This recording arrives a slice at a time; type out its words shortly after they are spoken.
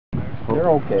You're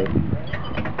okay.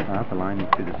 I'll have to line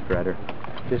it to the spreader.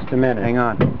 Just a minute. Hang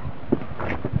on.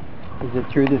 Is it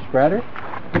through the spreader?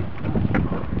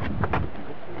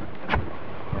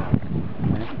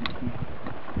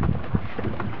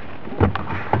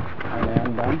 Are they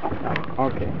undone?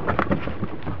 Okay.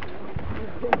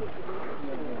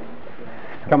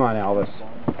 Come on, Elvis.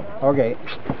 Okay.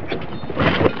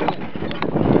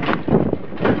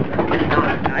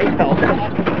 I felt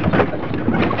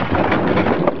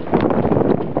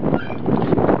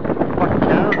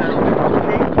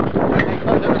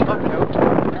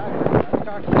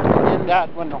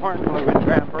that when the horn blew, it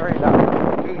ramped right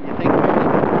up. Dude, you think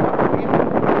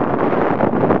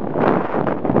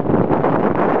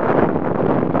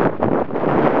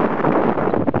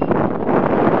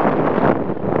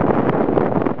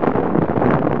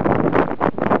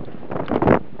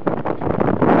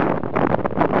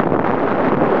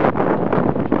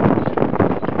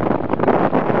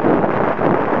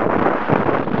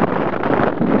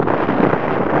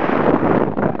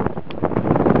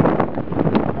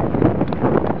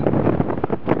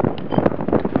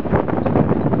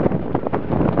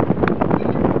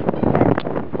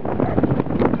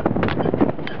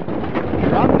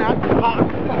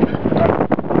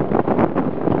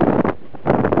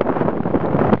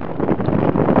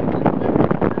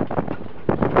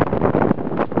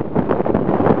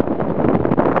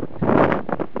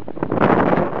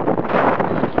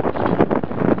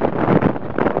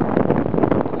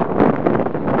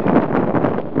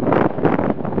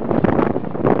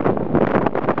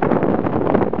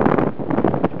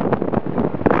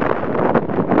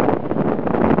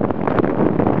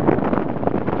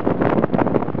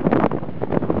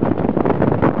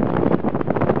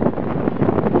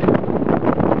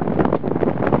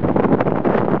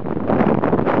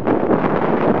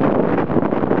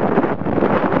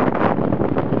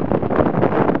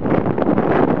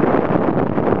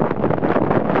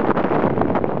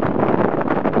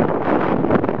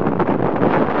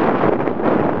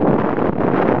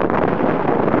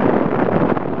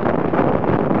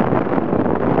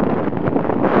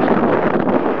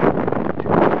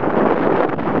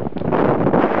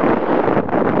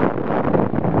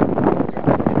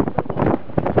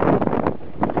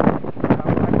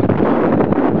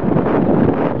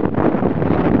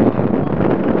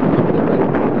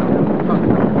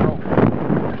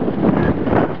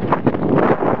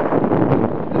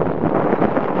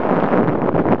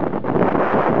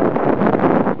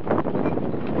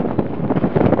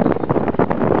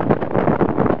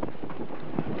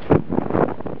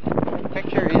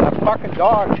fucking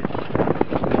dog.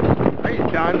 Are you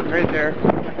done? Right there.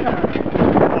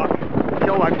 Fuck.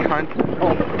 Kill that cunt.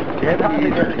 Oh, get out of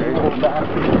here, you little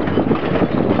bastard.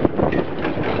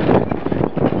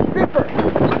 Ripper!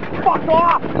 Fuck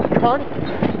off, cunt!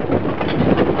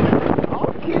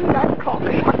 I'll kill that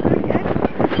cocksucker again.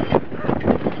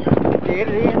 Get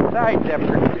it inside,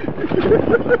 Zipper.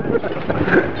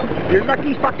 You're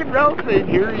lucky fucking Ralph's in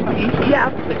here in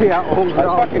ECF. Yeah, old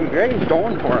fucking Gray's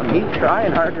going for him. He's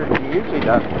trying harder than he usually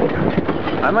does.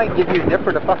 I might give you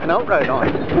Zipper to fucking outright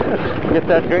on. Get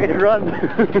that Gray to run.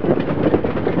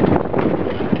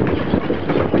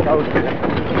 Don't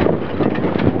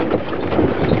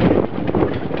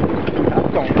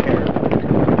care.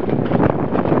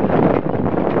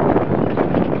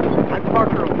 That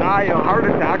fucker will die of a heart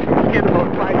attack and get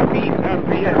about 5 feet. That'll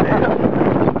be it.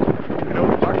 You know,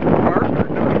 fucking Parker.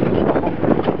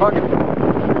 Fucking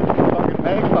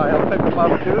magpie, I'll pick him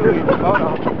up too. He's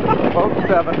about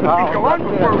 7 pounds. Go on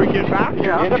before we get back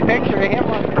here. Get a picture of him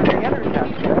on the internet.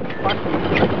 Fucking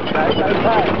side by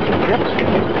side.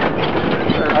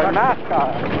 Our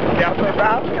mascot. Yeah, the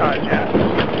mascot, yeah.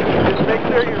 Just make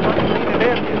sure you're not leaning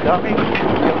in, you dummy.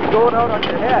 You're going out on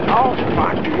your head. Oh,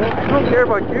 fuck you. I don't care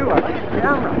about you. I like the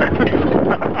camera.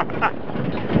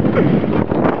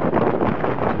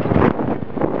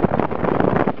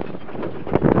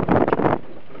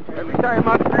 Every time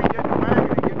I'm free, get the man.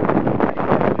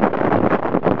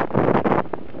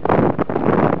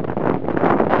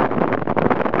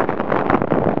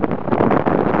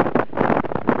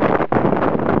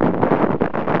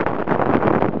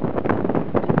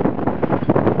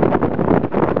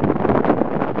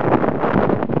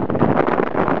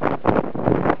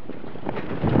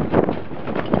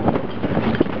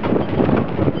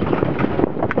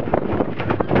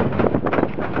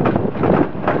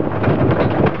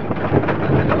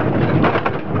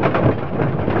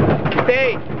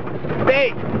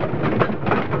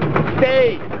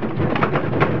 Stay!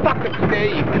 Fucking stay,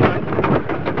 you cunt!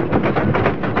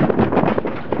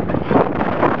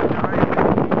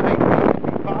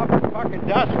 Fucking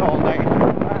dust all night.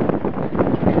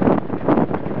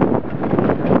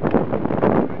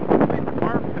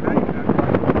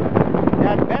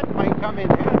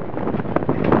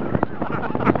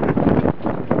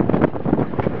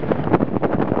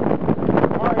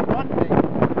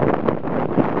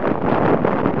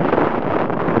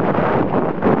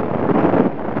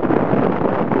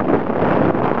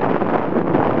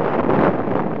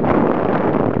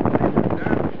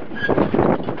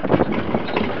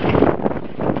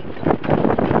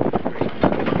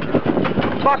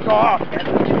 fuck off.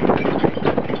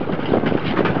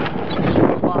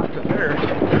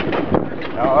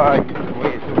 Oh, he's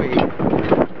ways away.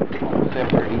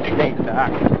 Zipper, he stays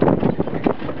back.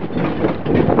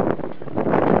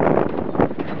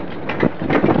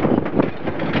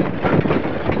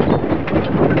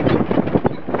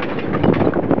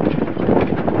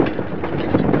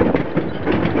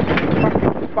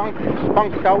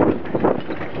 Spunked out.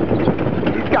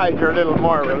 These guys are a little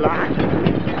more relaxed.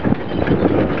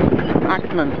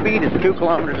 Maximum speed is 2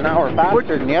 kilometers an hour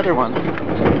faster than the other ones.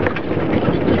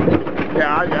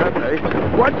 Yeah, I guess, eh?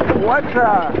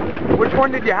 Which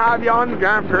one did you have you on,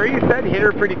 Grand Prairie? You said hit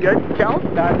her pretty good, Kel?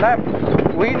 That left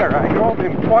wheeler, I drove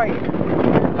him twice.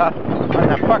 On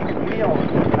the fucking wheel.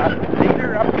 That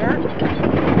leader up there,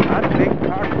 that big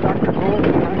cocksucker goes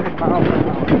 100 miles an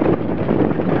hour.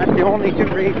 That's the only 2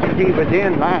 races he was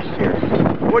in last year.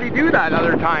 What did he do that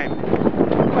other time?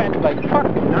 Went like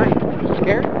fucking nice. It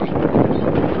scared me.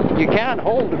 You can't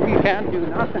hold him, you can't do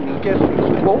nothing. He just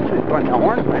exploded when the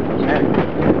horn went.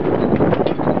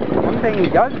 One thing he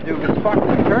does do is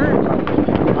fucking turn.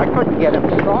 I couldn't get him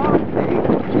stopped.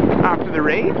 After the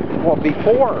race? Well,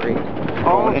 before he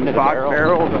Oh, into the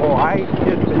barrel. So I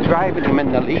just been driving him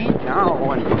in the lead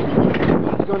now, and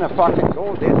he's gonna fucking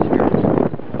go this year.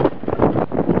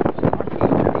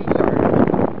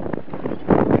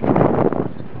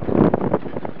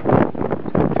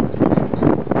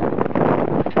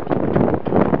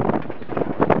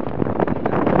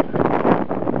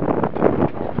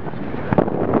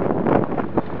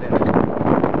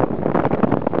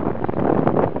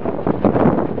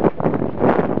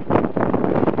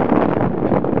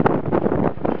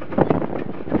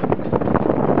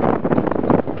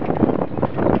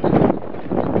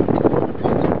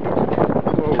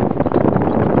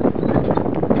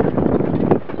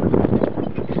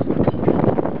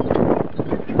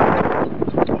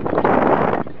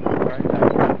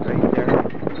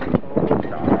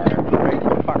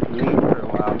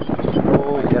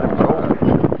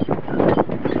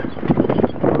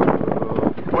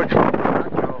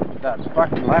 That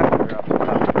fucking ladder up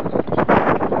top.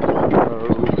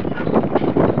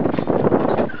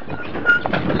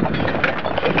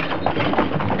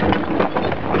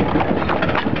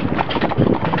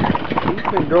 He's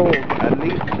been drove at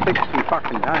least 60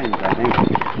 fucking times, I think.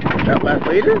 That last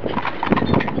leader?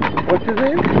 What's his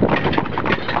name?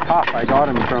 Pop, I got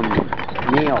him from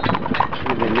Neil.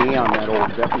 He's a knee on that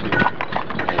old deputy.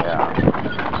 Yeah.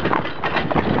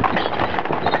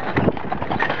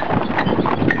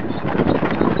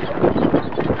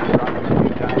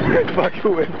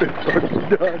 Fucking Whippet, fucking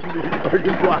done, dude.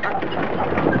 Fucking black.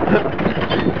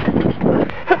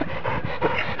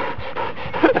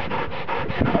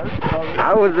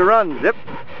 How was the run, Zip?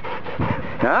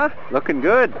 Huh? Looking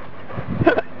good.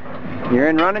 You're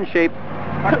in running shape.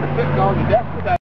 I'm sitting on the desk with that.